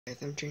Guys,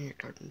 I'm Junior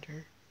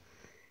Carpenter,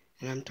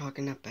 and I'm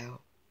talking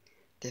about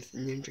this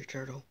Ninja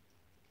Turtle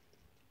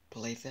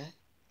playset.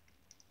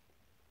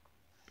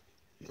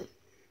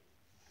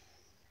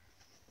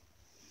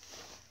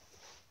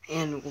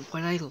 And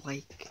what I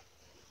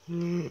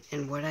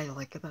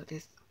like about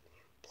this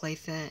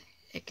playset,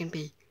 it can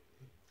be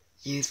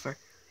used for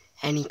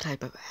any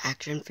type of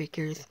action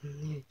figures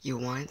you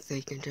want, so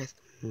you can just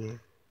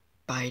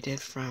buy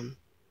this from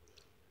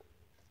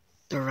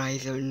the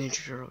Rise of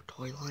Ninja Turtle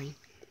toy line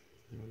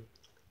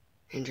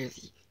and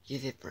just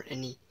use it for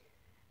any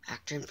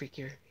action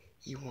figure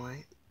you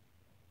want.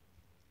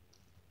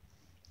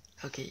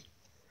 Okay,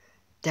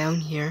 down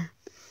here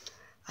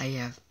I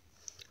have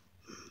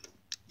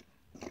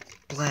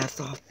Blast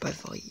Off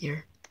Buzz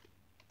Lightyear.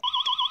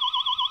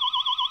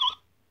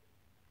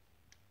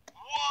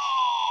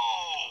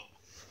 Whoa!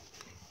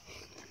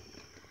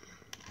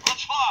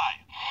 Let's fly!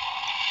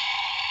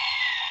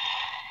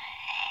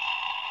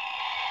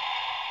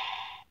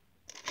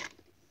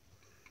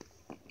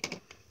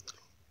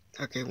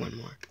 Okay, one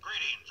more.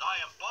 Greetings, I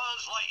am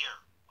Buzz Lightyear.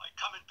 I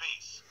come in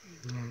peace.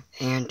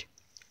 And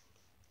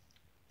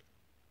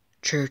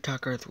True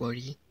Talker's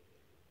Woody.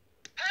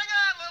 Hang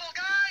on, little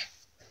guy!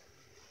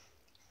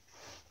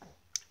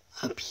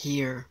 Up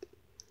here,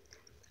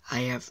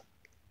 I have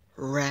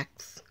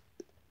Rex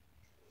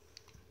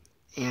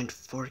and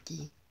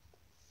Forky.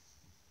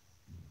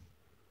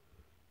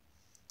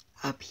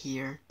 Up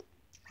here,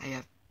 I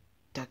have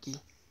Ducky,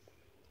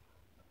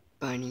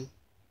 Bunny,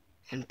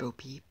 and Bo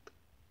Peep.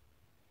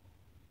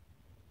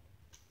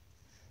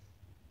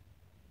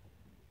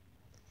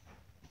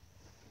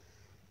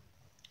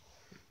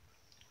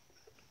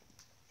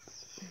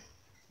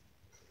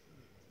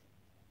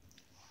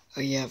 Oh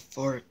yeah,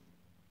 for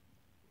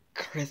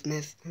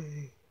Christmas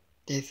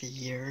this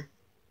year,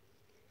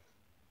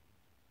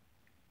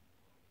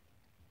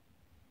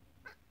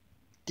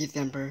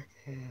 December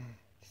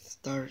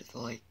starts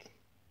like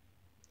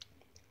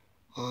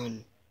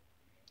on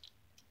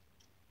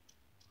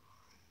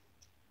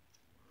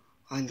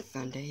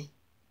Sunday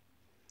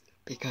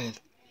because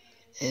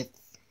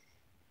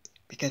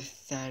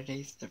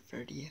Saturday's the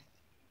 30th.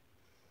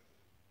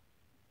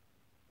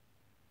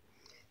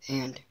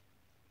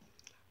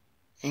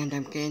 And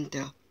I'm getting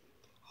the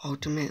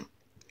ultimate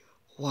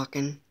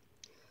walking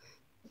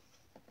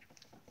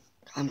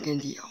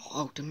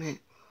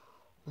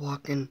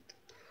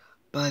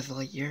Buzz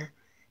Lightyear,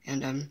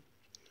 and I'm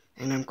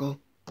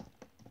go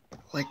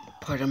like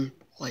put him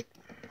like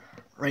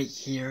right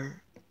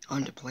here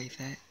on the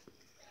playset.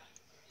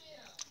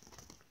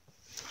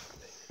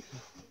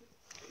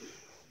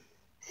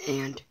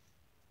 And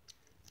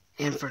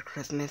for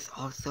Christmas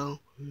also,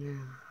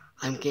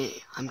 I'm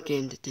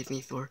getting the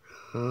Disney Store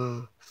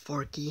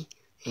Forky,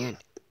 and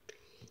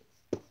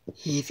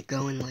he's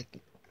going like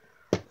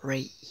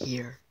right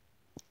here.